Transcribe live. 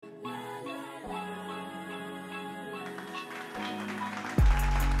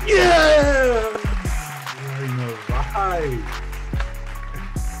right.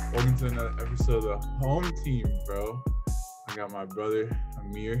 Welcome to another episode of the Home Team, bro. I got my brother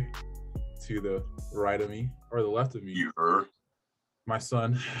Amir to the right of me, or the left of me. My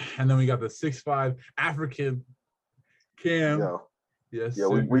son. And then we got the 6'5" African Cam. Yo. Yes, yeah,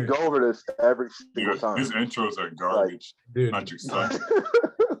 we go over this every single time. His intros are garbage. Dude. Not your son.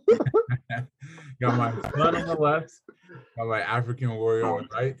 Got my son on the left, got my African warrior on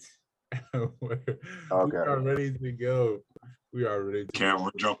the right. We are ready to go. We are ready to Cam,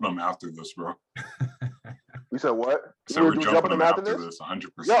 we're jumping him after this, bro. You said what? So we're jumping him after this 100%.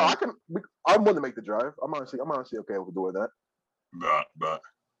 Yeah, I'm willing to make the drive. I'm honestly okay with doing that. But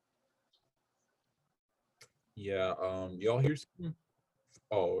yeah, y'all hear something?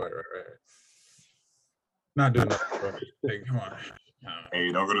 Oh, right. Not doing that, bro. Hey, come on. Hey,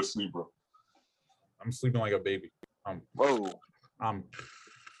 don't go to sleep, bro. I'm sleeping like a baby.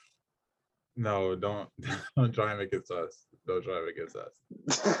 No, don't try and make it sus. Don't try and make it sus.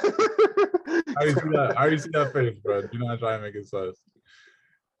 I already see that face, bro. Do not try and make it sus.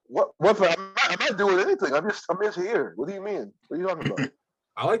 What? I'm not doing anything. I'm just here. What do you mean? What are you talking about?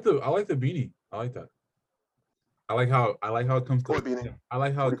 I like the beanie. I like that. I like how it comes to the, I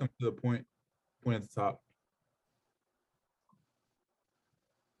like how it comes to the point at the top.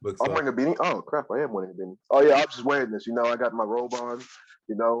 I'm wearing a beanie. Oh crap! I am wearing a beanie. Oh yeah, I'm just wearing this. I got my robe on.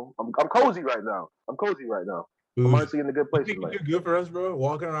 I'm cozy right now. Dude, I'm honestly in a good place. You think you do good for us, bro?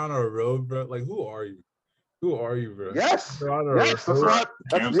 Walking around on a road, bro. Like, who are you? Who are you, bro? Yes. Yes. Cam,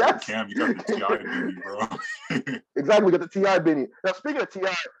 you got the TI beanie, bro. Exactly, we got the TI beanie. Now, speaking of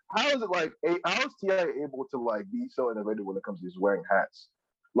TI, how is TI able to be so innovative when it comes to just wearing hats?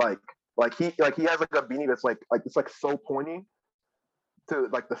 He has a beanie that's like it's so pointy. To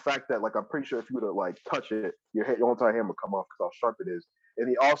the fact that I'm pretty sure if you were to touch it, your entire hand would come off because how sharp it is. And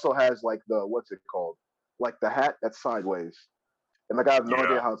he also has the what's it called, the hat that's sideways. And I have no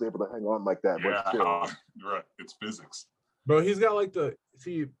idea how it's able to hang on like that. Yeah, but still. Right. It's physics. Bro, he's got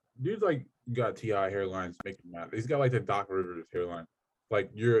dude's got TI hairlines making mad. He's got the Doc Rivers hairline.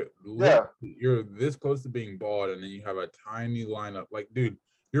 You're this close to being bald, and then you have a tiny lineup. Dude,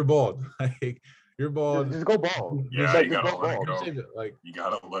 you're bald. You're bald. Just go bald. Yeah, you gotta let it go. You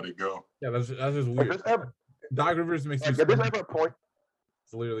gotta let it go. Yeah, that's just weird. Doc Rivers makes you. There's ever a point.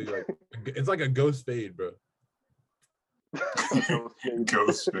 It's literally it's like a ghost fade, bro.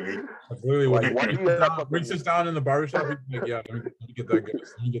 Ghost fade. That's literally what he sits down in the barbershop. He's yeah, let me get that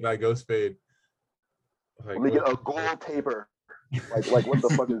ghost. Let me get that ghost fade. Let me get a gold taper. What the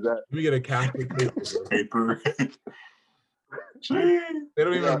fuck is that? Let me get a Catholic paper. They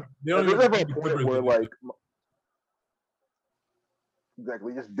don't even. There's ever a point where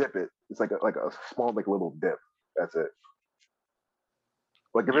exactly, just dip it. It's like a small little dip. That's it.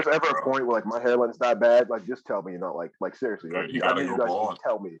 If there's ever a point where my hairline's not bad, just tell me. Seriously. You gotta go bald.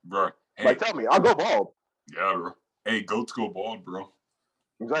 Tell me, bro. Hey, tell me. I'll go bald. Yeah, bro. Hey, goats go bald, bro.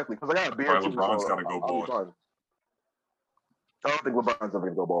 Exactly, because I got a beard. LeBron's gotta go bald. I don't think LeBron's ever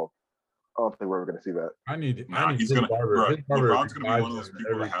gonna go bald. I don't think we're ever gonna see that. He's gonna. LeBron's gonna be one of those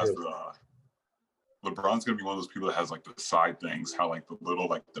people that has LeBron's gonna be one of those people that has the side things, how the little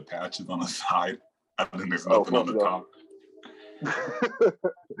the patches on the side, and then there's nothing on the top.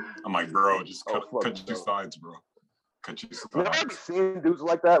 I'm bro, just cut your sides, bro. Cut your sides. I've seen dudes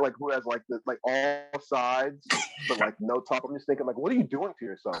like that, who has all sides, but no top. I'm just thinking, what are you doing to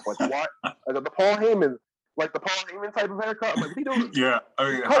yourself? What? The Paul Heyman. The Paul Heyman type of haircut. What are you doing? Yeah,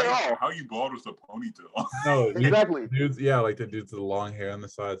 I mean, how you bald with a ponytail? No, exactly. Dudes, yeah, the dudes with the long hair on the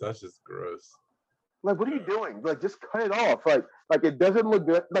sides. That's just gross. What are you doing? Just cut it off. It doesn't look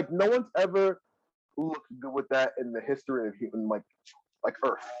good. No one's ever looked good with that in the history of human,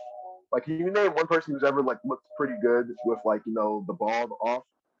 Earth. Can you name one person who's ever looked pretty good with the bald off?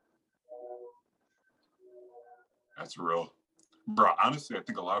 That's real, bro. Honestly, I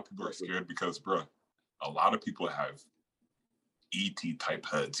think a lot of people are scared because, bro, a lot of people have ET type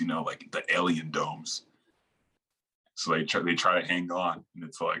heads, the alien domes. So they try to hang on, and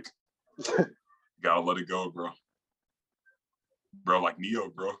it's you gotta let it go, bro. Bro, like Neo,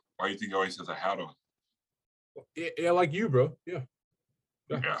 bro. Why do you think he always has a hat on? Yeah, like you, bro. Yeah.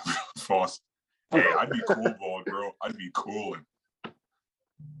 False. Hey, I'd be cool, bald, bro. I'd be cool.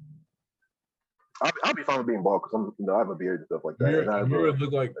 I'll be fine with being bald because I have a beard and stuff like that. Amir would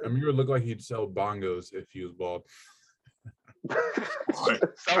look like he'd sell bongos if he was bald.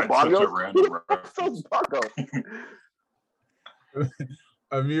 Sell bongos? Sells bongos?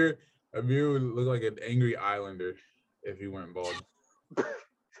 Amir would look like an angry islander if he went bald.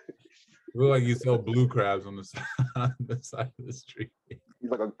 Look like you sell blue crabs on the side of the street.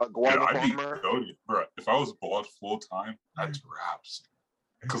 He's like a guava farmer. Bro, if I was bald full time, that's raps.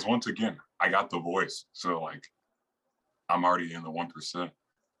 Because once again, I got the voice, so like, I'm already in the 1%.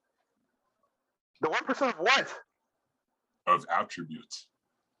 The 1% of what? Of attributes.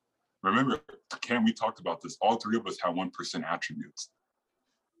 Remember, Cam, we talked about this. All three of us have 1% attributes.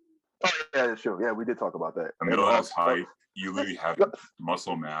 Oh yeah, that's true. Yeah, we did talk about that. The middle has height. You literally have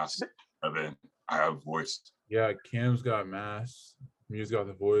muscle mass, and then I have voice. Yeah, Cam's got mass. Mia's got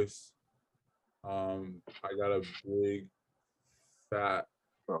the voice. I got a big, fat.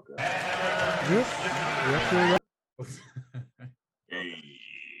 Okay. Hey,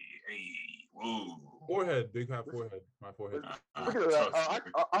 whoa. Forehead, big fat forehead. My forehead. Look at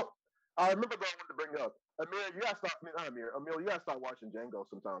that. I remember what I wanted to bring up. Amir, you gotta stop. Not Amir. Emil, you gotta stop watching Django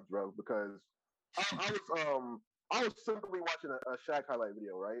sometimes, bro. Because I was simply watching a Shaq highlight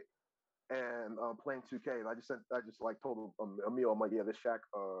video, right? And playing 2K, and I just like told Emil, I'm like, yeah, this Shaq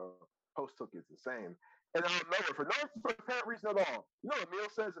post took is insane. And I'll never, for no apparent reason at all. You know what Emil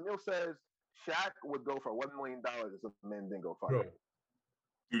says? Emil says Shaq would go for $1 million as a Mandingo fighter. Bro.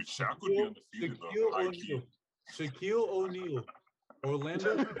 Dude, Shaq would be undefeated though. Shaquille O'Neal.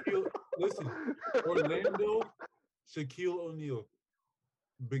 Orlando, Shaquille O'Neal.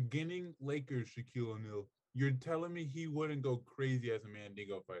 Beginning Lakers, Shaquille O'Neal. You're telling me he wouldn't go crazy as a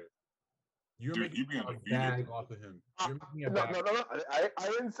Mandingo fighter? You're making a bag off of him. You're making a bag. No. I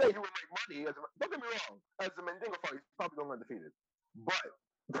didn't say he would make money. Don't get me wrong. As a Mandingo fighter, he's probably going undefeated. But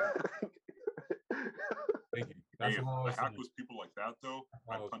thank you. That's all the hack was people like that though.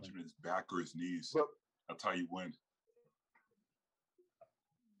 I punch him in his back or his knees. But, that's how you win.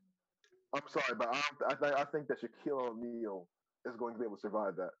 I'm sorry, but I think that Shaquille O'Neal is going to be able to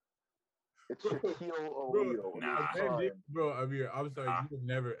survive that. It's Shaquille O'Neal. Bro, Amir, I'm sorry. You would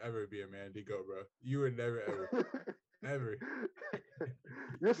never, ever be a Mandingo, bro. You would never, ever. Ever.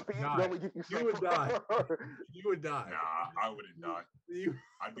 Your speed only get you so You would die. You would die. Nah, I wouldn't die.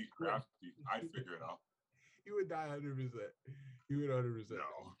 I'd be crafty. I'd figure it out. You would die 100%. You would 100%.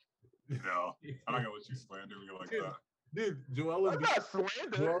 No. I'm not gonna let you slander me like that. Dude, Joel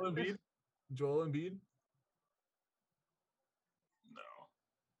Embiid. Joel Embiid? No.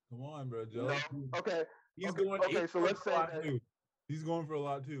 Come on, bro. Joel. No. Okay. He's going. Okay, so let's say that too. He's going for a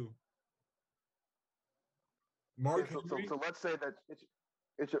lot too. Mark Henry. So let's say that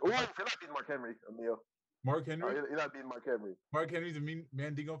it's your. Oh, you're not beating Mark Henry, Emil. Mark Henry. You're not beating Mark Henry. Mark Henry's a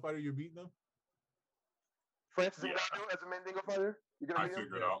Mandingo fighter. You're beating them. Francis Ngannou as a Mandingo fighter. You're gonna beat him?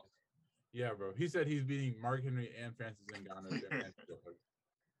 Figure it out. Yeah, bro. He said he's beating Mark Henry and Francis Ngannou.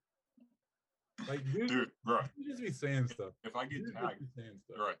 Like, dude, bro, you just be saying stuff. If I get tagged,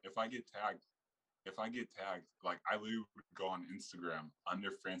 right? If I get tagged, like I literally would go on Instagram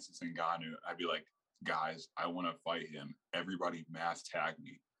under Francis Ngannou. I'd be like, guys, I want to fight him. Everybody mass tag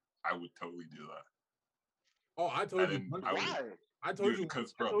me. I would totally do that. Oh, I told you. I told you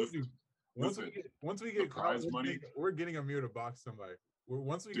because, bro, once we get prize money, we're getting Amir to box somebody.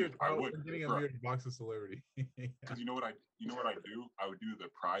 Once we get caught, we're getting Amir to box a celebrity. Because you know what I do? I would do the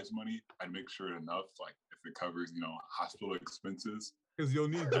prize money. I'd make sure enough, like if it covers, hospital expenses. Because you'll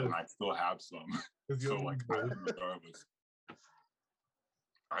need those. And I still have some. So like regardless.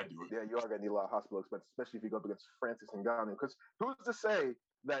 I do it. Yeah, you are gonna need a lot of hospital expenses, especially if you go up against Francis Ngannou. Because who's to say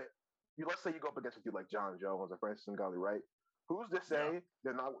that let's say you go up against like John Jones or Francis Ngannou, right? Who's to say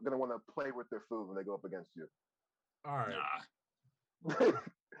they're not gonna want to play with their food when they go up against you? All right. Nah.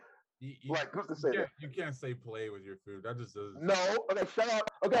 Who's to say that? You can't say play with your food. That just doesn't. No. Okay, shut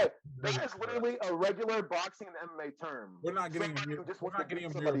up. Okay, that is literally a regular boxing and MMA term. We're not getting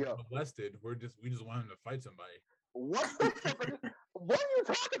him molested. We just want him to fight somebody. What are you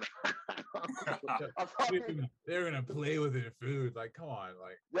talking about? They're gonna play with their food. Like, come on,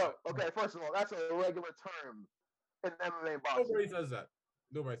 Yo, okay. First of all, that's a regular term in MMA boxing. Nobody says that.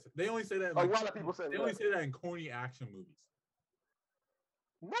 They only say that. A lot of people say they only say that in corny action movies.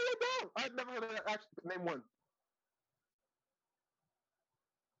 No, I don't. I've never heard of that action. Name one.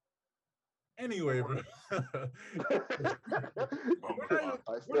 Anyway, bro.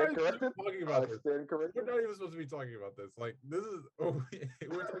 We're not even supposed to be talking about this. Like, this is we're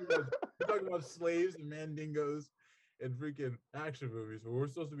talking about slaves and mandingos and freaking action movies. But we're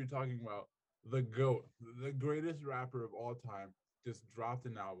supposed to be talking about the GOAT, the greatest rapper of all time, just dropped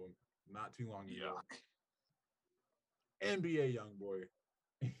an album not too long ago. NBA Youngboy.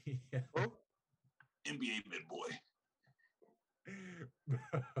 NBA mid boy.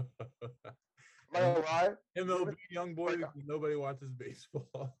 Am I lie? MLB Youngboy. Nobody watches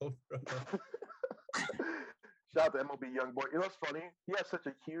baseball, bro. Shout out to MLB Youngboy. You know what's funny? He has such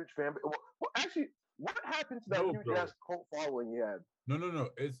a huge fan base. Well, actually, what happened to that huge ass cult following he had? No.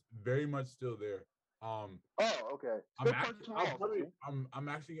 It's very much still there. Oh, okay. I'm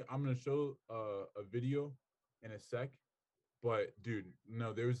gonna show a video in a sec, but dude,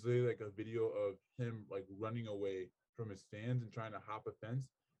 no, there was literally like a video of him like running away from his fans and trying to hop a fence,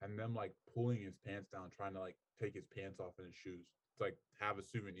 and them like pulling his pants down, trying to like take his pants off and his shoes to like have a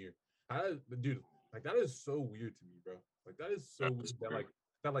souvenir. Dude, like that is so weird to me, bro. Like that is so weird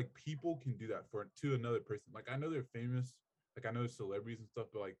that like people can do that to another person. Like I know they're famous, like I know celebrities and stuff,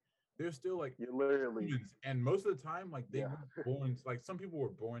 but like they're still like humans. And most of the time, like they were born, like some people were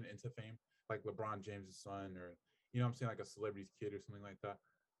born into fame, like LeBron James' son, or you know what I'm saying, like a celebrity's kid or something like that,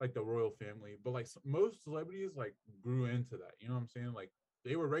 like the royal family. But like most celebrities like grew into that, you know what I'm saying? Like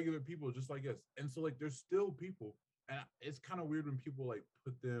they were regular people just like us. And so like there's still people, and it's kind of weird when people like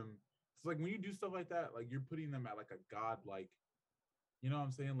put them, it's like when you do stuff like that, like you're putting them at like a god, like, you know what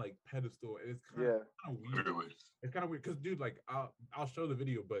I'm saying, like pedestal. It's kind of weird. It's kind of weird because dude, like I'll show the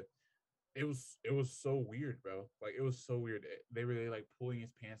video, but it was so weird, bro. Like it was so weird. They were like pulling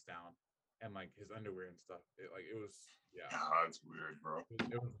his pants down and like his underwear and stuff. It was that's weird, bro.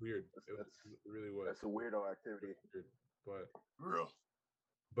 It was weird. It really was. That's a weirdo activity. Weird,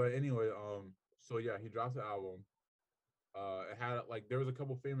 but anyway, so yeah, he dropped the album. It had like there was a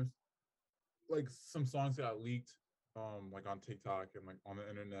couple famous, like some songs that got leaked, like on TikTok and like on the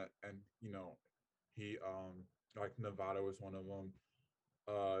internet, and you know, he like Nevada was one of them.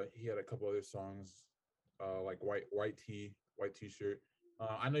 He had a couple other songs, like white t-shirt.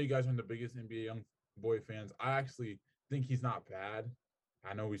 I know you guys aren't the biggest NBA Youngboy fans. I actually think he's not bad.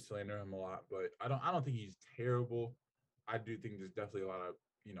 I know we slander him a lot, but I don't think he's terrible. I do think there's definitely a lot of,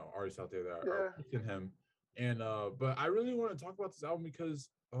 you know, artists out there that are pushing him. And but I really want to talk about this album because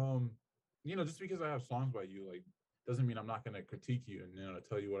you know, just because I have songs by you, like, doesn't mean I'm not gonna critique you and, you know,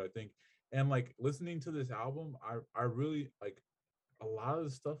 tell you what I think. And like listening to this album, I really like a lot of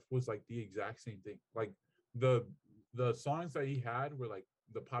the stuff was like the exact same thing. Like the songs that he had were like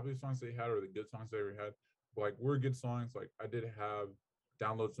the popular songs that he had, or the good songs that he had, like were good songs. Like I did have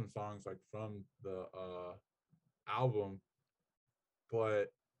download some songs like from the album,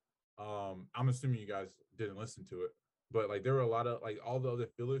 but I'm assuming you guys didn't listen to it. But like there were a lot of like all the other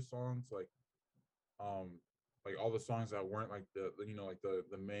filler songs, like all the songs that weren't like the you know, like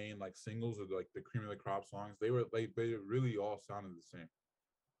the main like singles or like the cream of the crop songs, they were like they really all sounded the same,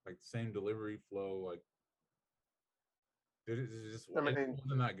 like the same delivery flow. Like it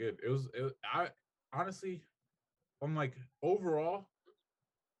wasn't that good. I honestly, I'm like overall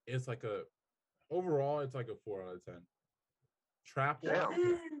it's like a 4 out of 10.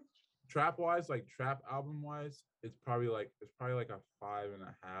 Trap wise, like trap album wise, it's probably like a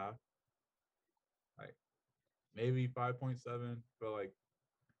 5.5, like maybe 5.7. But like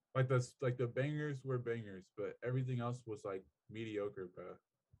the bangers were bangers, but everything else was like mediocre, bro.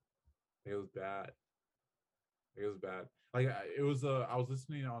 It was bad. Like it was I was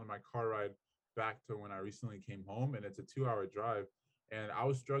listening on my car ride back to when I recently came home, and it's a 2-hour drive, and I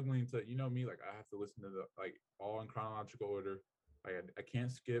was struggling to, you know me, like I have to listen to the like all in chronological order. I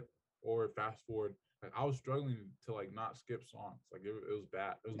can't skip or fast forward. Like I was struggling to like not skip songs. Like it was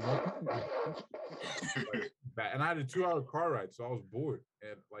bad. It was like, bad, and I had a 2-hour car ride, so I was bored.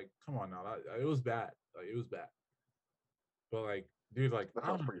 And like, come on now, it was bad. Like it was bad. But like, dude, like that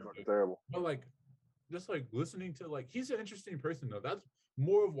sounds pretty fucking terrible. But like, just like listening to, like, he's an interesting person though. That's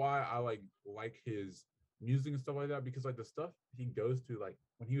more of why I like his music and stuff like that, because like the stuff he goes to, like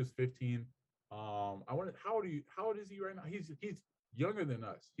when he was 15. How old is he right now? He's younger than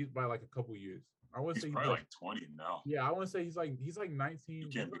us. He's by like a couple years. I want to say he's probably like 20 now. Yeah, I want to say he's like 19. You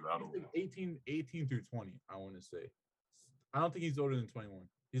can't be that old. Like 18 through 20. I want to say. I don't think he's older than 21.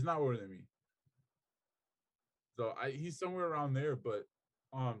 He's not older than me. So he's somewhere around there. But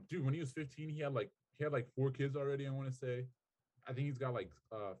dude, when he was 15, he had like 4 kids already. I want to say. I think he's got like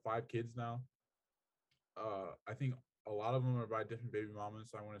 5 kids now. I think a lot of them are by different baby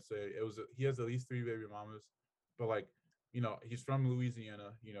mamas. I want to say he has at least 3 baby mamas, but like, you know, he's from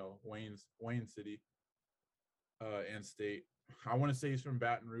Louisiana, you know, Wayne City, and state. I want to say he's from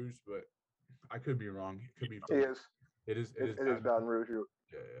Baton Rouge, but I could be wrong. It could be. It is Baton Rouge.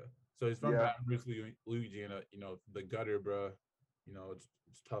 Yeah. So he's from Baton Rouge, Louisiana. You know, the gutter, bro. You know, it's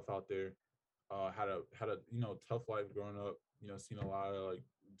tough out there. Had a you know, tough life growing up. You know, seen a lot of like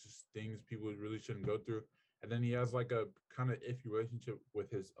just things people really shouldn't go through. And then he has like a kind of iffy relationship with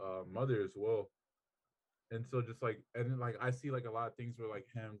his mother as well. And so just like, and then like I see like a lot of things where like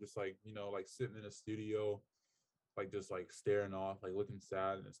him just like, you know, like sitting in a studio, like just like staring off, like looking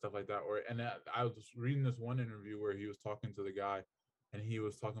sad and stuff like that. I was reading this one interview where he was talking to the guy, and he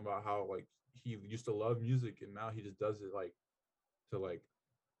was talking about how like he used to love music and now he just does it like to like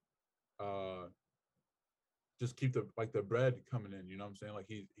uh just keep the bread coming in, you know what I'm saying? Like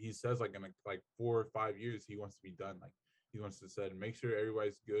he says like in like 4 or 5 years he wants to be done. Like he wants to say make sure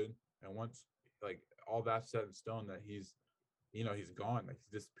everybody's good, and once like all that's set in stone that he's he's gone, like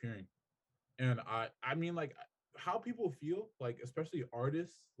he's disappearing. And I mean like how people feel, like especially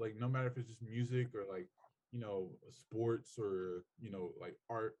artists, like no matter if it's just music or like sports or like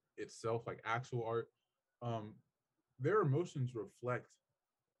art itself, like actual art, um their emotions reflect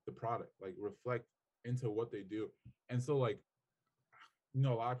the product, like reflect into what they do. And so like a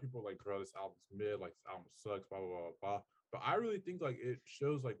lot of people are like, bro, this album's mid, like this album sucks, blah blah blah blah. But I really think like it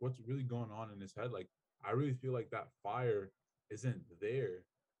shows like what's really going on in his head. Like I really feel like that fire isn't there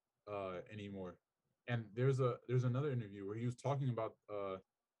anymore. And there's another interview where he was talking about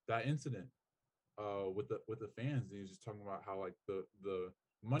that incident with the fans, and he was just talking about how like the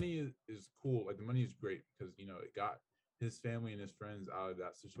money is cool, like the money is great because it got his family and his friends out of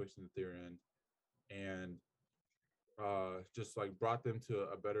that situation that they're in, and just like brought them to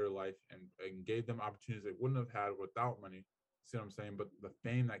a better life and gave them opportunities they wouldn't have had without money. See what I'm saying? But the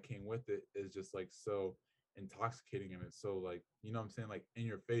fame that came with it is just like so intoxicating, and it's so like what I'm saying, like in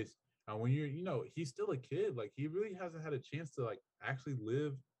your face. And when you're he's still a kid, like he really hasn't had a chance to like actually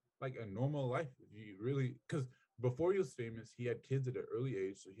live like a normal life. If you really, because before he was famous, he had kids at an early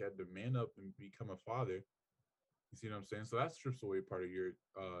age, so he had to man up and become a father. You see what I'm saying? So that strips away part of your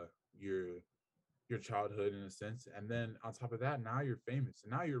childhood in a sense. And then on top of that, now you're famous,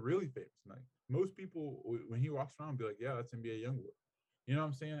 and now you're really famous. And like most people, when he walks around, be like, yeah, that's NBA Youngboy. You know what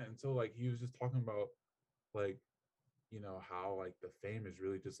I'm saying? And so like he was just talking about like how like the fame is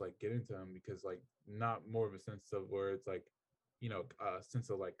really just like getting to him, because like not more of a sense of where it's like a sense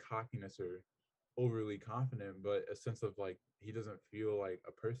of like cockiness or overly confident, but a sense of like he doesn't feel like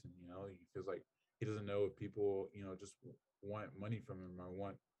a person. He feels like he doesn't know if people just want money from him or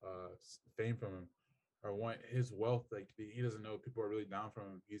want fame from him or want his wealth. Like he doesn't know if people are really down from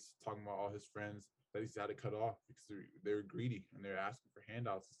him. He's talking about all his friends that he's had to cut off because they're greedy and they're asking for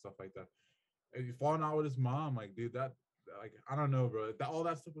handouts and stuff like that. And he's falling out with his mom, like dude, that like I don't know, bro. All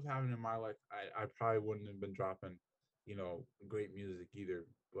that stuff was happening in my life. I probably wouldn't have been dropping great music either.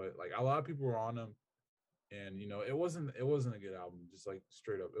 But like a lot of people were on him, and it wasn't a good album. Just like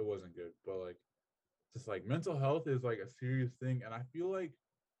straight up, it wasn't good. But like just like mental health is like a serious thing, and I feel like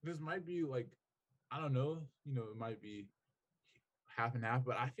this might be like I don't know, it might be half and half,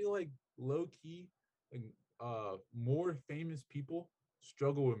 but I feel like low key, like more famous people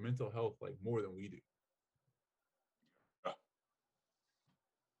struggle with mental health like more than we do.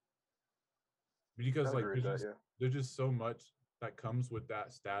 Because like there's just so much that comes with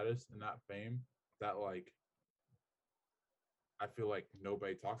that status and that fame that like I feel like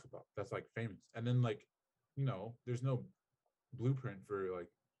nobody talks about that's like famous. And then like there's no blueprint for like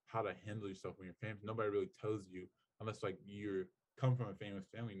how to handle yourself when you're famous. Nobody really tells you, unless like you're come from a famous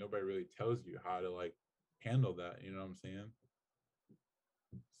family, nobody really tells you how to like handle that, you know what I'm saying?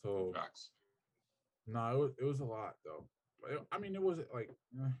 So no, it was a lot though. I mean, it wasn't like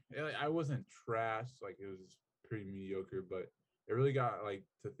I wasn't trash, like it was pretty mediocre, but it really got like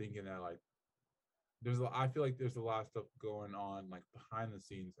to thinking that like I feel like there's a lot of stuff going on like behind the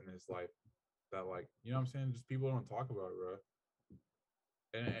scenes in his life that like what I'm saying, just people don't talk about it, bro.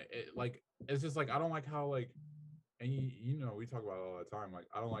 And like it's just like I don't like how like, and we talk about it all the time, like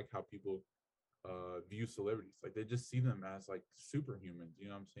I don't like how people view celebrities, like they just see them as like superhumans, you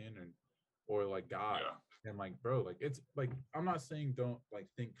know what I'm saying, and or like God. Yeah. And like bro, like it's like I'm not saying don't like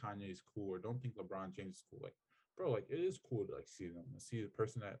think Kanye's cool or don't think LeBron James is cool, like bro, like it is cool to like see them and see the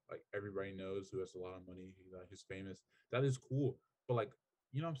person that like everybody knows who has a lot of money, who's famous. That is cool. But like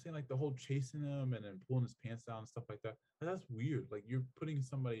what I'm saying, like the whole chasing him and then pulling his pants down and stuff like that, that's weird. Like you're putting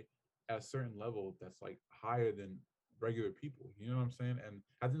somebody at a certain level that's like higher than regular people, you know what I'm saying? And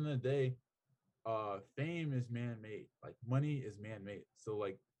at the end of the day, fame is man-made, like money is man-made. So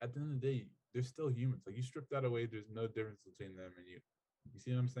like at the end of the day, they're still humans. Like you strip that away, there's no difference between them and you. You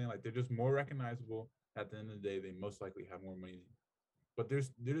see what I'm saying? Like they're just more recognizable. At the end of the day, they most likely have more money, but they're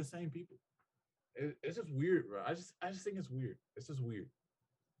the same people. It's just weird, bro. I just think it's weird. It's just weird.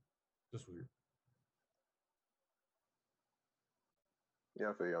 Just weird. Yeah,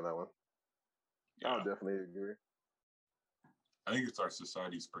 I feel you on that one. Yeah. I would definitely agree. I think it's our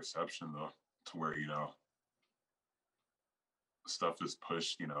society's perception, though, to where, stuff is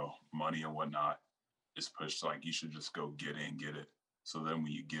pushed, money and whatnot is pushed. Like, you should just go get it and get it. So then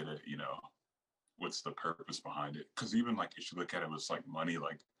when you get it, what's the purpose behind it? Because even like if you look at it, it's like money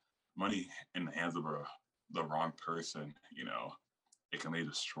in the hands of the wrong person, you know, it can really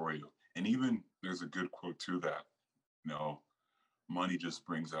destroy you. And even there's a good quote too that, you know, money just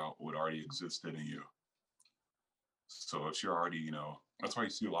brings out what already existed in you. So if you're already, you know, that's why you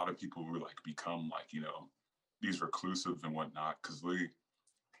see a lot of people who like become like, you know, these reclusive and whatnot, because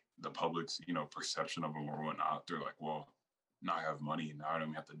the public's, you know, perception of them or whatnot, they're like, well, now I have money, now I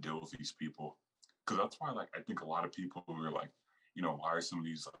don't have to deal with these people. Because that's why, like, I think a lot of people who are like, you know, why are some of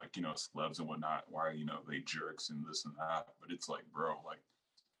these like, you know, celebs and whatnot, why are, you know, they jerks and this and that? But it's like, bro, like,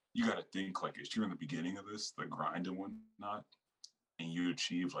 you got to think like if you're in the beginning of this, the grind and whatnot, and you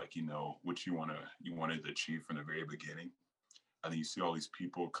achieve like, you know, what you wanted to achieve from the very beginning. And then you see all these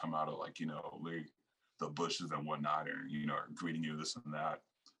people come out of like, you know, the bushes and whatnot, and, you know, are greeting you this and that.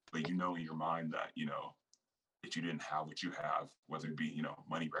 But you know in your mind that, you know, if you didn't have what you have, whether it be, you know,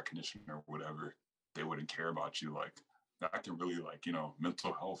 money, recognition or whatever, they wouldn't care about you. Like that can really like, you know,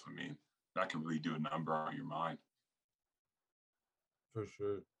 mental health, I mean, that can really do a number on your mind. For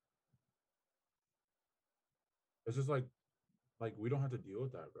sure. It's just like we don't have to deal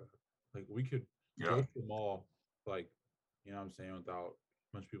with that, bro. Like we could go to the mall, like, you know what I'm saying, without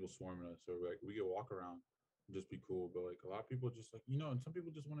a bunch of people swarming us, or like we could walk around and just be cool. But like a lot of people just like, you know, and some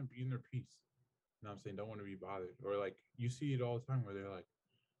people just want to be in their peace. You know what I'm saying? Don't want to be bothered. Or like you see it all the time where they're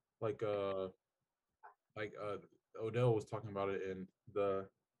like Odell was talking about it in the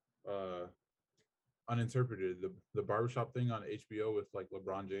uh Uninterpreted, the barbershop thing on HBO with like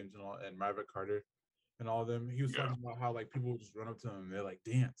LeBron James and all, and Maverick Carter and all of them. He was talking about how like people just run up to him and they're like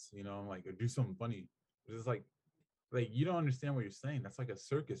dance, you know, like, or do something funny. It's just like you don't understand what you're saying. That's like a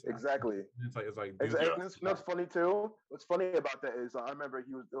circus. Exactly. It's like dude, that's funny too. What's funny about that is I remember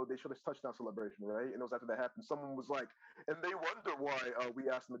they showed his touchdown celebration, right? And it was after that happened. Someone was like, and they wonder why we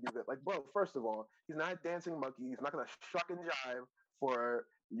asked him to do that. Like, bro, first of all, he's not a dancing monkey. He's not gonna shuck and jive for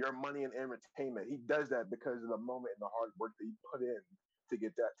your money and entertainment. He does that because of the moment and the hard work that he put in to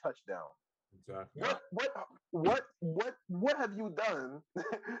get that touchdown. Exactly. What have you done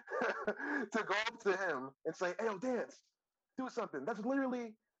to go up to him and say, "Hey, yo, dance, do something"?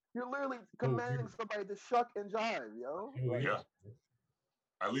 You're literally commanding somebody to shuck and jive, yo.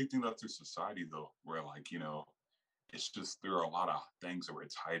 I really think that's through society though, where like, you know, it's just there are a lot of things where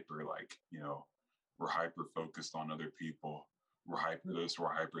it's hyper, like, you know, we're hyper focused on other people, we're hyper this,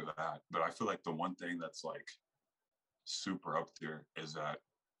 we're hyper that. But I feel like the one thing that's like super up there is that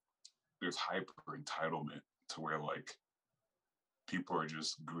there's hyper entitlement to where like people are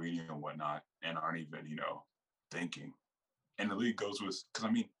just greedy and whatnot and aren't even, you know, thinking. And the league goes with, because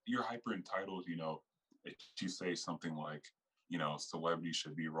I mean, you're hyper entitled, you know, if you say something like, you know, celebrities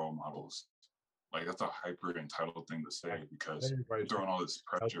should be role models. Like that's a hyper entitled thing to say because you're throwing all this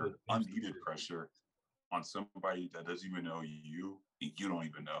pressure, unneeded pressure on somebody that doesn't even know you, and you don't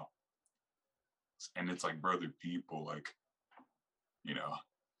even know. And it's like, brother, people, like, you know.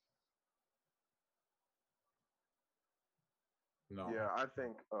 No. Yeah, I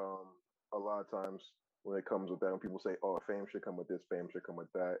think a lot of times when it comes with that, when people say, "Oh, fame should come with this, fame should come with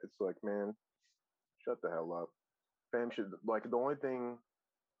that," it's like, man, shut the hell up. Fame should, like, the only thing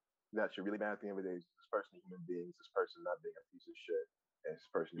that should really matter at the end of the day is this person a human being, this person not being a piece of shit, and this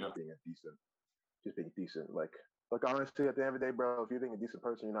person just being decent. Like honestly, at the end of the day, bro, if you're being a decent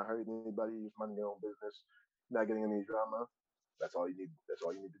person, you're not hurting anybody, you're just minding your own business, not getting any drama. That's all you need. That's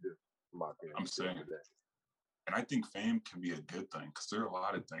all you need to do. In my opinion, I'm saying. And I think fame can be a good thing because there are a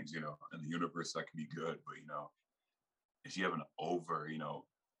lot of things, you know, in the universe that can be good. But, you know, if you have an over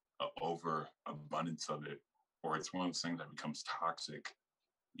abundance of it, or it's one of those things that becomes toxic,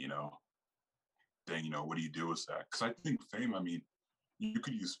 you know, then, you know, what do you do with that? Because I think fame, I mean, you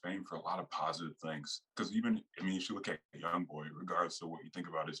could use fame for a lot of positive things. Because even, I mean, if you look at Youngboy, regardless of what you think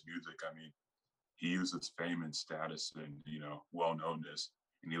about his music, I mean, he uses fame and status and, you know, well-knownness,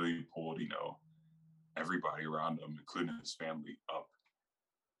 and he really pulled, you know, everybody around him, including his family, up.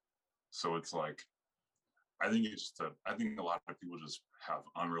 So it's like, I think a lot of people just have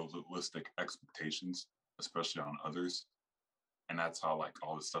unrealistic expectations, especially on others. And that's how like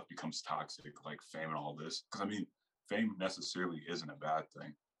all this stuff becomes toxic, like fame and all this. Because I mean, fame necessarily isn't a bad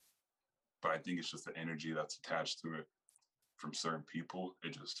thing, but I think it's just the energy that's attached to it from certain people.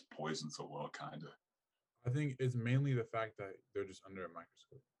 It just poisons the well, kind of. I think it's mainly the fact that they're just under a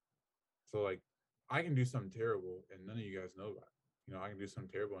microscope. So like, I can do something terrible and none of you guys know about it. You know, I can do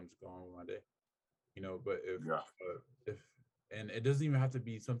something terrible and just go on with my day. You know, but if and it doesn't even have to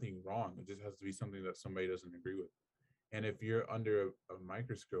be something wrong. It just has to be something that somebody doesn't agree with. And if you're under a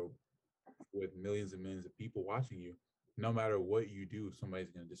microscope with millions and millions of people watching you, no matter what you do,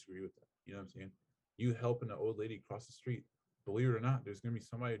 somebody's going to disagree with that. You know what I'm saying? you helping an old lady cross the street, believe it or not, there's gonna be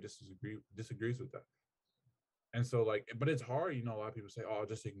somebody who disagrees with that. And so like, but it's hard, a lot of people say, oh,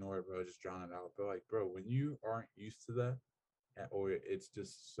 just ignore it, bro, just drown it out. But like, bro, when you aren't used to that, or it's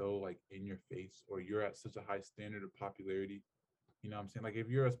just so like in your face, or you're at such a high standard of popularity, what I'm saying? Like if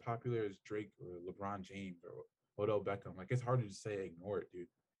you're as popular as Drake or LeBron James or Odell Beckham, like it's hard to just say ignore it, dude.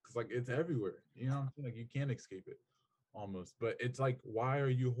 Cause like it's everywhere. You know what I'm saying? Like you can't escape it almost. But it's like, why are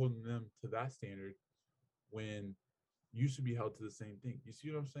you holding them to that standard when you should be held to the same thing? You see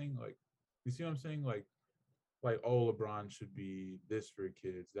what I'm saying? Like, you see what I'm saying? Like, oh, LeBron should be this for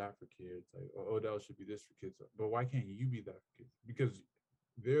kids, that for kids. Like, Odell should be this for kids. But why can't you be that for kids? Because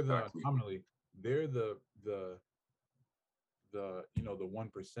they're nominally, they're the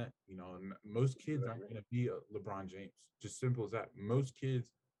 1%. And most kids aren't going to be a LeBron James. Just simple as that. Most kids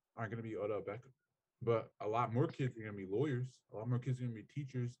aren't going to be Odell Beckham. But a lot more kids are going to be lawyers. A lot more kids are going to be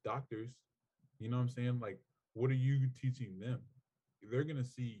teachers, doctors. You know what I'm saying? Like, what are you teaching them? They're going to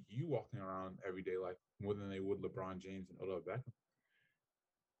see you walking around everyday life more than they would LeBron James and Odell Beckham.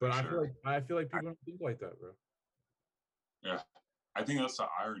 But I feel like people don't think like that, bro. Yeah. I think that's the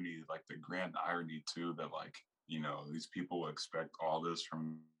irony, like the grand irony too, that like, these people expect all this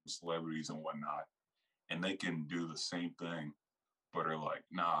from celebrities and whatnot, and they can do the same thing, but are like,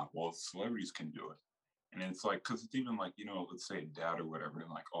 nah, well, celebrities can do it. And it's like, because it's even like, let's say a dad or whatever, and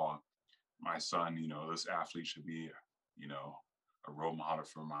like, oh, my son, this athlete should be, a role model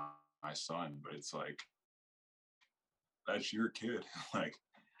for my son. But it's like, that's your kid. Like,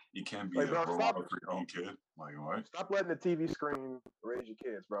 you can't be a role model for your own kid. Like, what? Stop letting the TV screen raise your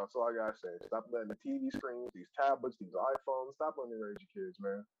kids, bro. That's all I gotta say. Stop letting the TV screens, these tablets, these iPhones, stop letting them raise your kids,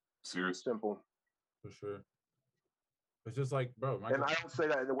 man. Seriously. Simple. For sure. It's just like, bro. And I don't say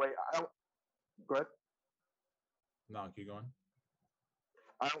that in the way I don't. Go ahead. No, keep going.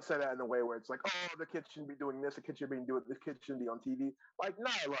 I don't say that in a way where it's like, oh, the kid shouldn't be doing this, the kid shouldn't be doing this, kid shouldn't be on TV. Like, nah,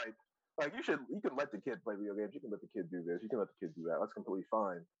 like you can let the kid play video games, you can let the kid do this, you can let the kid do that. That's completely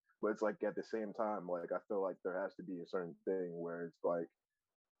fine. But it's like at the same time, like I feel like there has to be a certain thing where it's like,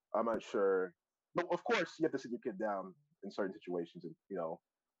 I'm not sure. But of course, you have to sit your kid down in certain situations and tell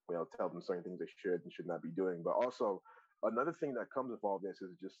them certain things they should and should not be doing. But also, another thing that comes with all this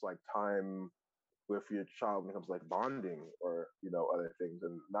is just like time with your child when it comes to like bonding or other things,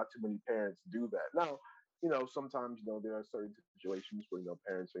 and not too many parents do that. Now, sometimes there are certain situations where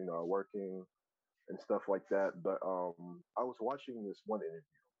parents are working and stuff like that. But I was watching this one interview,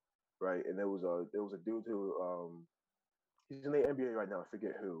 right, and there was a dude who he's in the NBA right now. I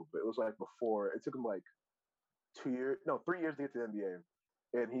forget who, but it was like before. It took him like 3 years to get to the NBA.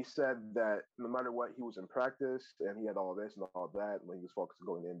 And he said that no matter what, he was in practice and he had all this and all that. And when he was focused on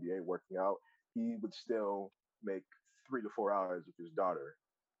going to the NBA, working out, he would still make 3 to 4 hours with his daughter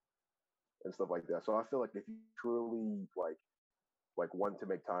and stuff like that. So I feel like if you truly like want to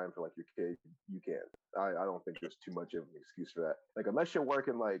make time for like your kid, you can. I don't think there's too much of an excuse for that. Like unless you're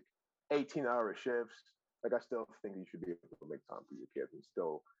working like 18-hour shifts, like I still think you should be able to make time for your kids and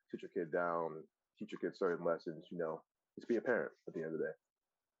still sit your kid down, teach your kids certain lessons. Just be a parent at the end of the day.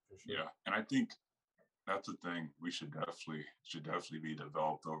 Sure. Yeah, and I think that's the thing we should definitely be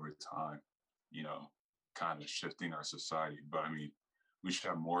developed over time. Kind of shifting our society, but I mean, we should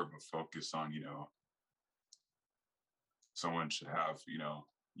have more of a focus on someone should have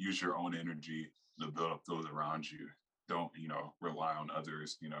use your own energy to build up those around you. Don't rely on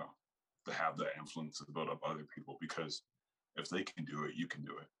others to have that influence to build up other people, because if they can do it, you can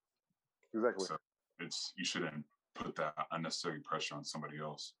do it. Exactly. So you shouldn't put that unnecessary pressure on somebody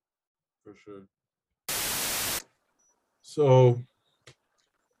else. For sure. So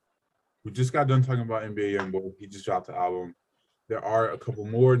we just got done talking about NBA Youngboy. He just dropped the album. There are a couple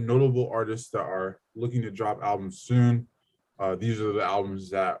more notable artists that are looking to drop albums soon. These are the albums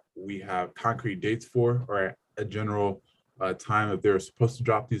that we have concrete dates for, or a general time that they're supposed to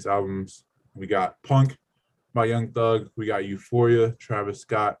drop these albums. We got Punk by Young Thug. We got Euphoria, Travis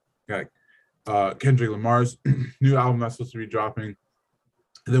Scott. We got Kendrick Lamar's new album that's supposed to be dropping.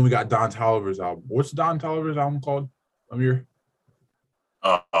 And then we got Don Toliver's album. What's Don Toliver's album called, Amir?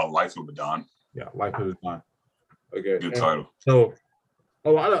 Life of a Don. Yeah, Life of a Don. Okay. Good title. So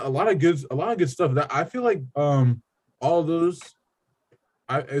a lot of good stuff. That I feel like all of those.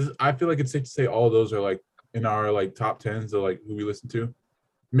 I feel like it's safe to say all of those are like in our like top tens of like who we listen to.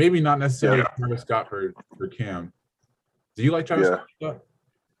 Maybe not necessarily Travis Scott for Cam. Do you like Travis Scott?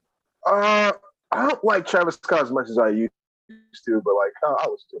 I don't like Travis Scott as much as I used to, but like I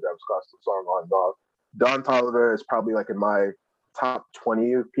listen to Travis Scott's song on Dog. Don Toliver is probably like in my top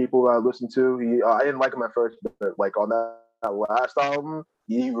 20 of people I listen to. I didn't like him at first, but like on that last album,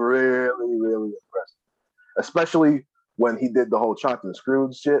 He really, really impressed me. Especially when he did the whole chopped and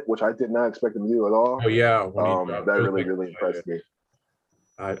screwed shit, which I did not expect him to do at all. Oh yeah, that really, really impressed me.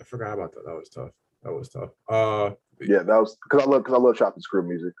 I forgot about that. That was tough. Yeah, that was because I love chopped and screw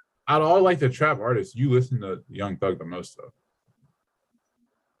music. Out of all like the trap artists, you listen to Young Thug the most though.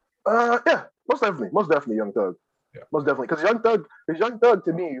 Yeah, most definitely Young Thug. Yeah. Most definitely, because Young Thug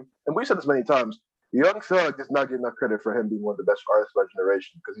to me, and we said this many times, Young Thug does not get enough credit for him being one of the best artists of our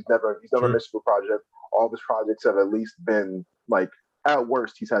generation because he's never missed a project. All of his projects have at least been like, at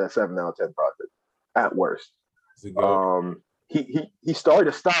worst, he's had a 7 out of 10 project. At worst. He started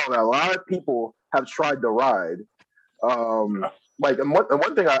a style that a lot of people have tried to ride. Like, and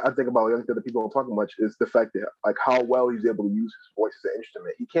one thing I think about Young Thug that people don't talk much is the fact that like how well he's able to use his voice as an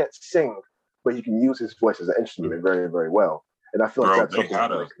instrument. He can't sing, but he can use his voice as an instrument very, very well. And I feel like that's something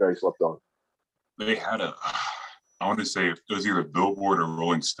that's very slept on. They had I want to say it was either Billboard or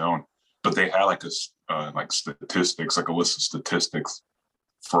Rolling Stone, but they had like statistics, like a list of statistics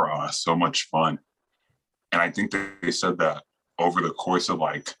for So Much Fun. And I think they said that over the course of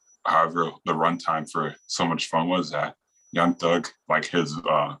like however the runtime for So Much Fun was, that Young Thug, like his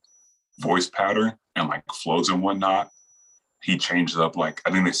voice pattern and like flows and whatnot, he changed it up like,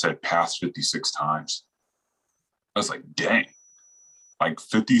 I think they said past 56 times. I was like, dang, like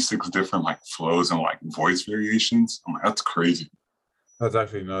 56 different like flows and like voice variations. I'm like, that's crazy. That's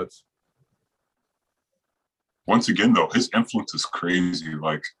actually nuts. Once again, though, his influence is crazy.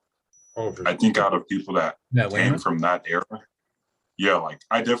 Like, I think out of people that came from that era, yeah, like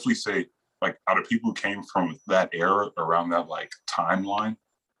I definitely say, like out of people who came from that era around that like timeline,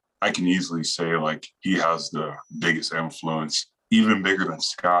 I can easily say like he has the biggest influence, even bigger than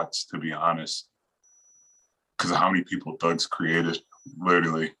Scott's, to be honest, because of how many people Thug's created,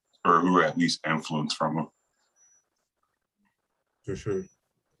 literally, or who were at least influenced from him. For sure.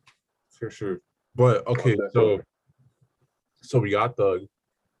 But okay, so we got Thug,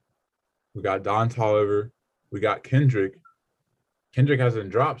 we got Don Toliver, we got Kendrick. Kendrick hasn't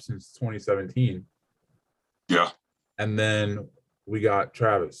dropped since 2017. Yeah. And then we got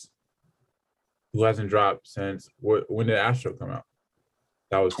Travis, who hasn't dropped since when did Astro come out?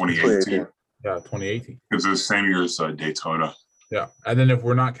 That was 2018. Yeah, 2018. It was the same year as Daytona. Yeah, and then if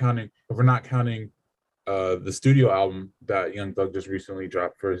we're not counting the studio album that Young Thug just recently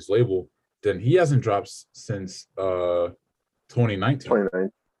dropped for his label, then he hasn't dropped since 2019.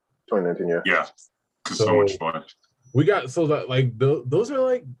 2019, yeah. Yeah, because So Much Fun. We got those are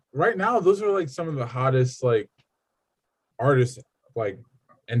like right now. Those are like some of the hottest like artists like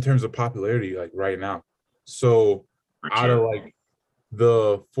in terms of popularity like right now. So out of like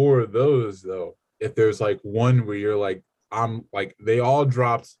the 4 of those though, if there's like one where you're like I'm like they all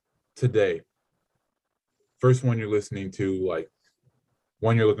dropped today. First one you're listening to, like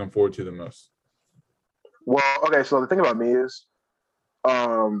one you're looking forward to the most. Well, okay. So the thing about me is,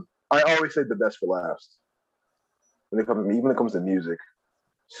 I always say the best for last. When it comes to music.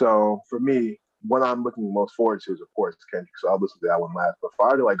 So for me, what I'm looking most forward to is of course Kendrick. So I'll listen to that one last. But if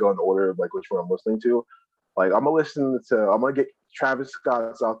I were to like go in the order of like which one I'm listening to, like I'm gonna get Travis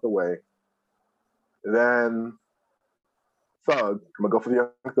Scott's out the way. Then Thug. I'm gonna go for the Young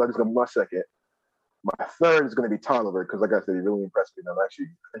Thug. It's gonna be my second. My third is gonna be Toliver because like I said, he really impressed me. And I'm actually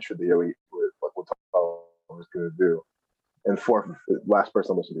interested to hear what Toliver's gonna do. And fourth, the last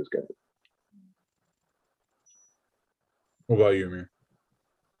person I'm listening to is Kendrick. What about you, Amir?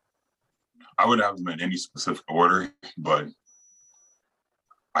 I wouldn't have them in any specific order, but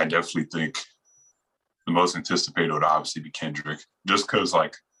I definitely think the most anticipated would obviously be Kendrick, just because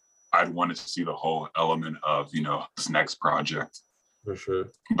like I'd want to see the whole element of this next project. For sure.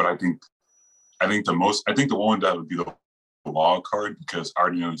 But I think the one that would be the wild card, because I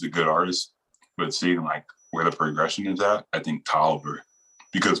already know he's a good artist, but seeing like where the progression is at, I think Toliver,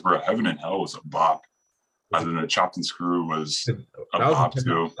 because bro, Heaven and Hell was a bop. Other than the Chopped and Screw was a bop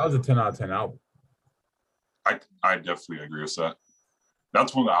too. That was a 10 out of 10 album. I definitely agree with that.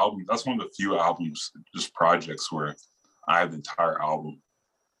 That's one of the albums. That's one of the few albums, just projects where I have the entire album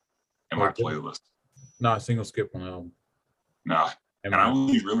in my playlist. Not a single skip on the album. Nah, and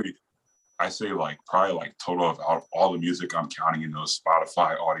I say like probably like total of all the music I'm counting in those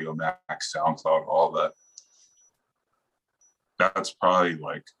Spotify, Audio Max, SoundCloud, all that. That's probably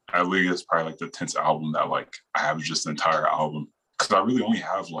like at least probably like the 10th album that like I have just the entire album, because I really only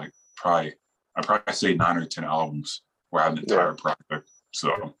have like I probably say 9 or 10 albums where I have the entire project.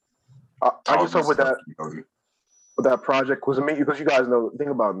 So I just hope with that project, because you guys know the thing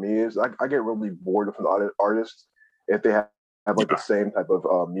about me is I get really bored of an artist if they have like the same type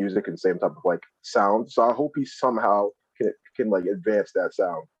of music and same type of like sound. So I hope he somehow can like advance that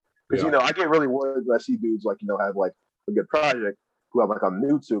sound. Because you know, I get really worried when I see dudes like, you know, have like a good project who I'm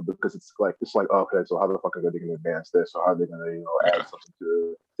new to, because it's like okay, so how the fuck are they gonna advance this, or how are they gonna, you know, add something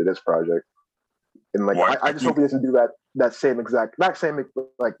to this project? And like I just hope he doesn't do that same exact, not same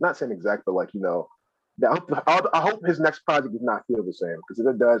exact, but like, you know, I hope his next project does not feel the same, because if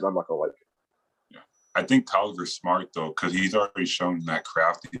it does, I'm not gonna like it. Yeah. I think Tolliver's smart though, because he's already shown that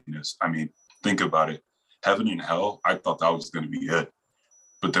craftiness. I mean, think about it. Heaven and Hell, I thought that was gonna be it.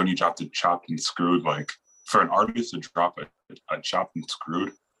 But then he dropped a Chopped and Screwed. Like, for an artist to drop a Chopped and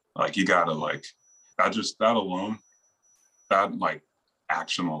Screwed, like, you gotta like that alone, that like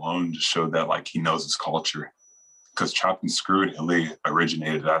action alone just showed that like he knows his culture. Because Chopped and Screwed, he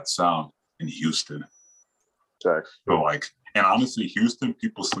originated that sound in Houston. Thanks. So like, and honestly, Houston,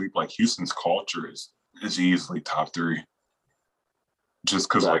 people sleep, like Houston's culture is easily top 3. Just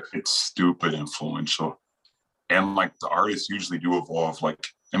because like it's stupid influential. And like the artists usually do evolve. Like,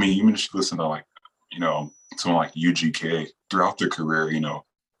 I mean, even if you listen to like, you know, someone like UGK throughout their career, you know,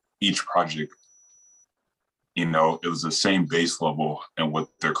 each project, you know, it was the same base level and what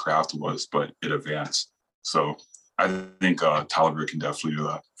their craft was, but it advanced. So I think Tolliver can definitely do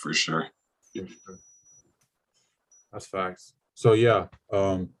that for sure. Yeah, sure. That's facts. So yeah,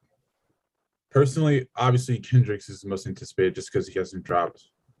 personally, obviously Kendrick's is the most anticipated just because he hasn't dropped.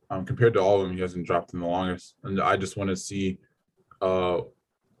 Compared to all of them, he hasn't dropped in the longest. And I just want to see, you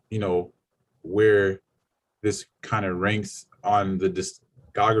know, where this kind of ranks on the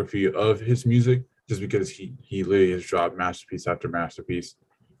discography of his music, just because he literally has dropped masterpiece after masterpiece.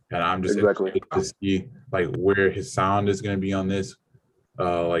 And I'm just interested to see like where his sound is going to be on this,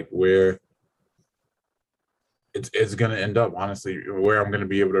 like where it's going to end up, honestly, where I'm going to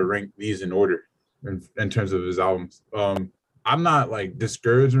be able to rank these in order in terms of his albums. I'm not like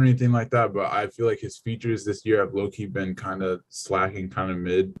discouraged or anything like that, but I feel like his features this year have low-key been kind of slacking, kind of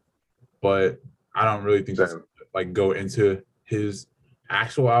mid. But I don't really think that's like go into his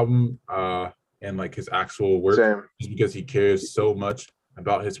actual album and like his actual work, just because he cares so much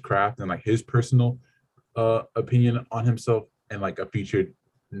about his craft and like his personal opinion on himself, and like a feature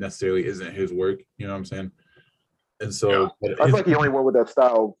necessarily isn't his work. You know what I'm saying? And so I feel like he only went with that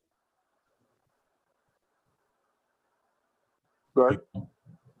style. Go ahead.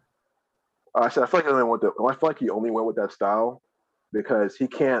 I said I feel like he only went with that style because he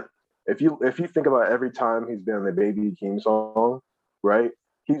can't. If you think about every time he's been on the Baby Keem song, right?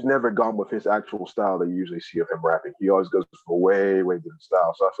 He's never gone with his actual style that you usually see of him rapping. He always goes for way different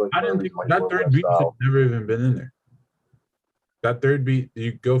style. So I feel like I didn't think that third beat should never even been in there. That third beat,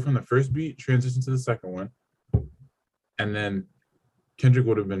 you go from the first beat, transition to the second one, and then Kendrick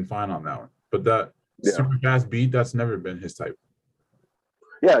would have been fine on that one. But that super fast beat, that's never been his type.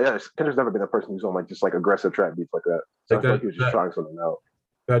 Yeah. Kendrick's never been a person who's on like just like aggressive trap beats like that. So I feel like he was just trying something out.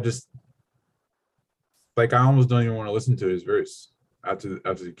 That just like I almost don't even want to listen to his verse after the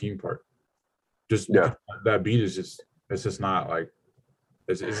Keem part. Just that beat is just not like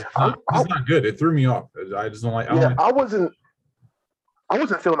it's not good. It threw me off. I just don't like. I wasn't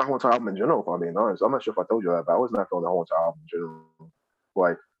feeling the whole entire album in general, if I'm being honest. I'm not sure if I told you that, but I was not feeling the whole entire album in general.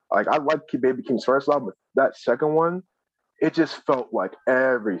 Like I like Baby Keem's first album, but that second one, it just felt like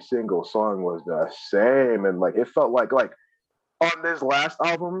every single song was the same, and like it felt like on this last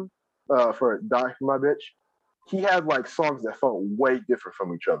album for Die For My Bitch, he had like songs that felt way different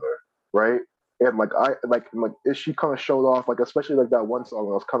from each other, right? And like she kind of showed off, like especially like that one song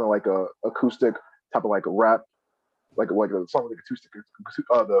that was kind of like a acoustic type of like a rap, like a song with the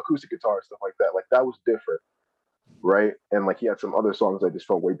acoustic guitar and stuff like that. Like that was different, right? And like he had some other songs that just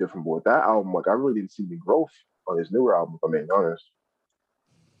felt way different. But with that album, like I really didn't see the growth on his newer album, if I'm being honest.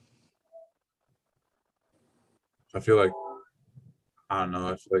 I feel like I don't know.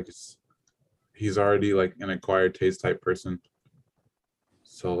 I feel like he's already like an acquired taste type person.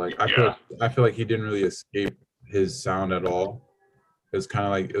 So like I feel like he didn't really escape his sound at all. It was kind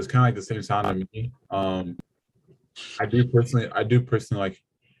of like the same sound to me. I do personally like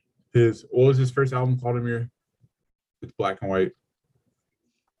what was his first album called, Amir? It's black and white.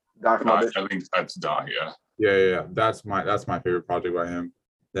 Die For My Bitch. I think that's Die, Yeah. That's my favorite project by him.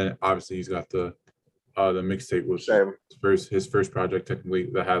 Then obviously he's got the mixtape, which his first project technically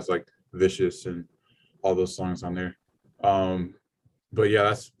that has like Vicious and all those songs on there. But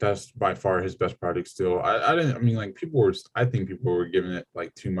yeah, that's by far his best project still. I think people were giving it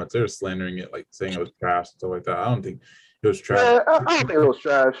like too much. They were slandering it, like saying it was trash and stuff like that. I don't think it was trash. Yeah, I don't think it was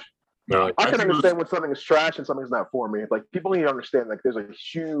trash. No, I can understand when something is trash and something's not for me. Like people need to understand like there's a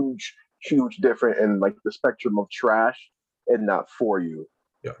huge difference in like the spectrum of trash and not for you.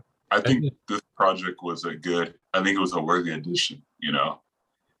 Yeah. I think this project was I think it was a worthy addition, you know?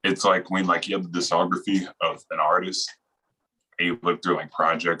 It's like when like you have the discography of an artist and you look through like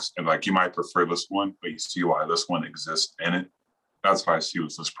projects and like you might prefer this one, but you see why this one exists in it. That's why I see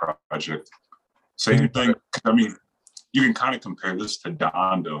with this project. Same thing. I mean, you can kind of compare this to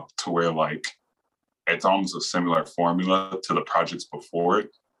Dondo to where like it's almost a similar formula to the projects before it,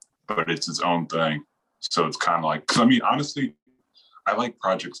 but it's its own thing. So it's kind of like, because I mean, honestly, I like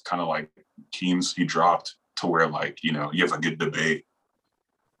projects kind of like teams he dropped to where like, you know, you have a good debate.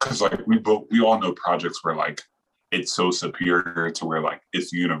 Because like we all know projects where like it's so superior to where like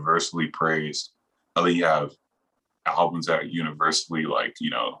it's universally praised. And then you have albums that are universally like, you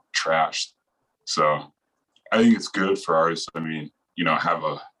know, trashed. So I think it's good for artists. I mean, you know, have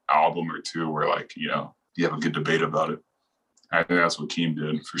a album or two where like, you know, you have a good debate about it. I think that's what Keem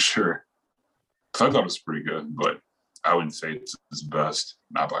did for sure. Because I thought it was pretty good, but I wouldn't say it's his best,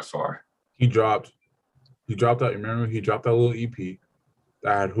 not by far. He dropped that. Remember, he dropped that little EP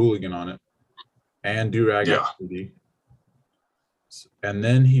that had Hooligan on it and Do-Rag Activity. And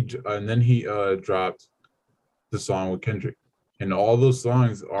then he dropped the song with Kendrick. And all those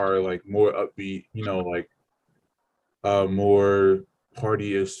songs are like more upbeat, you know, like more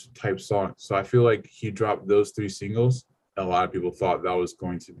party-ish type songs. So I feel like he dropped those 3 singles. And a lot of people thought that was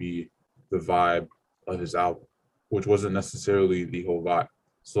going to be the vibe of his album, which wasn't necessarily the whole vibe.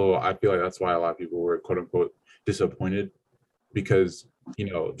 So I feel like that's why a lot of people were quote unquote disappointed, because, you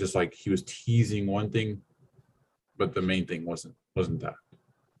know, just like he was teasing one thing, but the main thing wasn't that.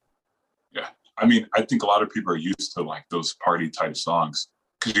 Yeah. I mean, I think a lot of people are used to like those party type songs,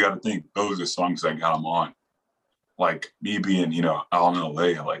 because you got to think those are songs that got them on. Like me being, you know, out in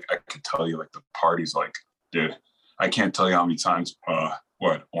LA, like I could tell you like the parties, like, dude, I can't tell you how many times,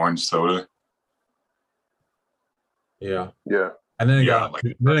 Orange Soda. Yeah. Yeah. And then I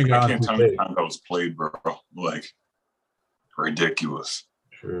can't tell you how many times that was played, bro. Like, ridiculous.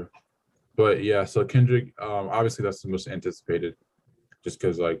 Sure. But yeah, so Kendrick, obviously that's the most anticipated, just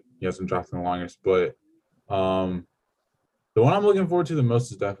because like he hasn't dropped in the longest. But the one I'm looking forward to the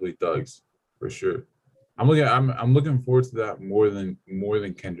most is definitely Thugs, for sure. I'm looking forward to that more than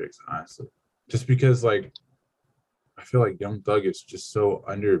Kendrick's, honestly. Just because like I feel like Young Thug is just so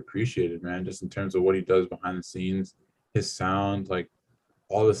underappreciated, man, just in terms of what he does behind the scenes, his sound, like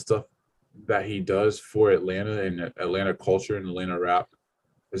all the stuff that he does for Atlanta and Atlanta culture and Atlanta rap.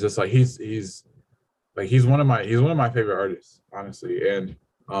 It's just like he's one of my favorite artists, honestly. And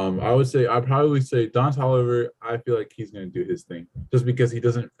I'd probably say Don Toliver. I feel like he's gonna do his thing just because he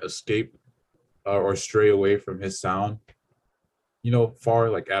doesn't escape or stray away from his sound, you know, far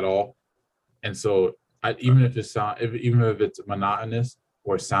like at all. And so even if it's monotonous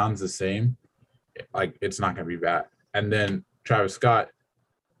or sounds the same, like it's not gonna be bad. And then Travis Scott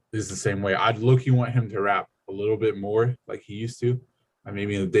is the same way. I'd low-key want him to rap a little bit more like he used to. Like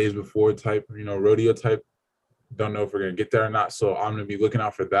maybe in the Days Before type, you know, rodeo type. Don't know if we're gonna get there or not. So I'm gonna be looking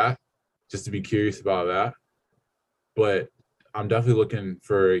out for that, just to be curious about that. But I'm definitely looking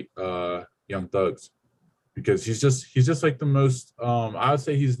for Young Thugs, because he's just like the most I would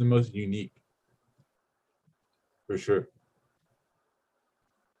say he's the most unique, for sure.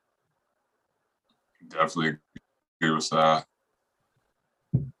 Definitely agree with that.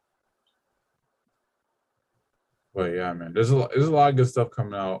 But yeah, man, there's a lot of good stuff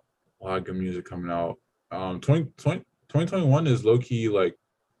coming out, a lot of good music coming out. 2021 is low-key, like,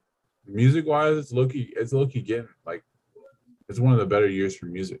 music wise, it's low-key getting like, it's one of the better years for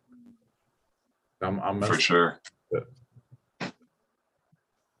music. I'm for sure.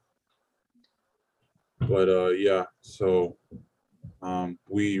 But yeah, so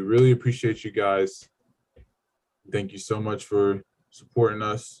we really appreciate you guys. Thank you so much for supporting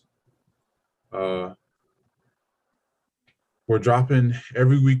us. We're dropping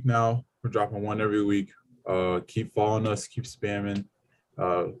every week now. We're dropping one every week. Keep following us, keep spamming.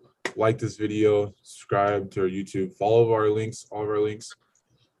 Like this video, subscribe to our YouTube, follow all of our links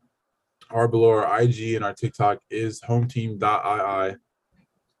are below. Our IG and our TikTok is hometeam.ii.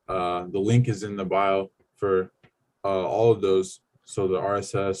 The link is in the bio for all of those. So the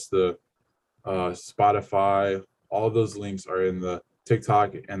RSS, the Spotify, all of those links are in the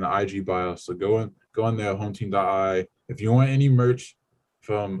TikTok and the IG bio. So go on there, hometeam.ii. If you want any merch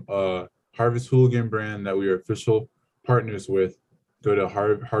from Harvest Hooligan brand that we are official partners with, go to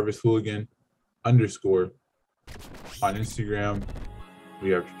Harvest Hooligan _ on Instagram. We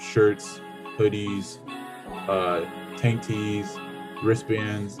have shirts, hoodies, tank tees,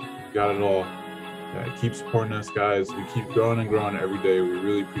 wristbands, got it all. Keep supporting us, guys. We keep growing and growing every day. We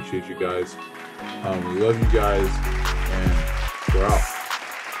really appreciate you guys. We love you guys, and we're out.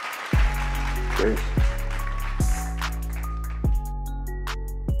 Peace.